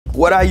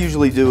What I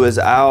usually do is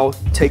I'll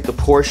take the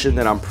portion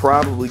that I'm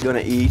probably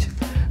gonna eat,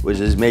 which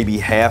is maybe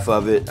half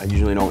of it. I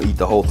usually don't eat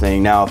the whole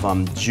thing. Now, if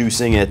I'm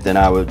juicing it, then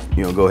I would,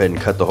 you know, go ahead and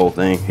cut the whole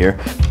thing here.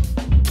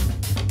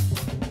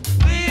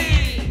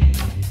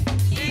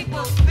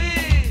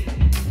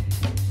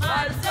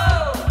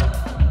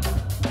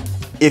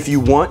 If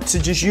you want to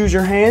just use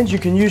your hands, you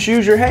can use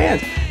your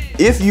hands.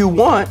 If you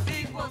want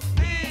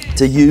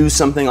to use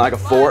something like a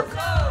fork,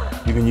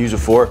 you can use a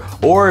fork.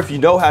 Or if you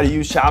know how to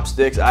use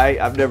chopsticks,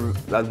 I've never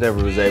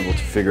was able to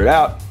figure it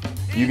out.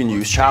 You can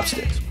use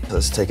chopsticks.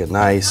 Let's take get a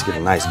nice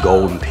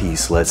golden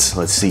piece.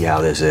 Let's see how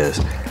this is.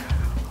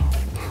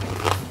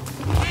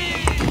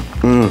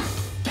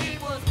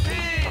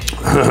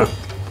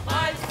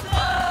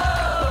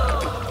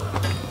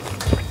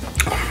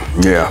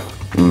 Yeah.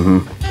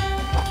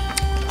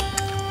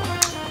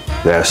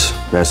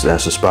 That's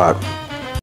the spot.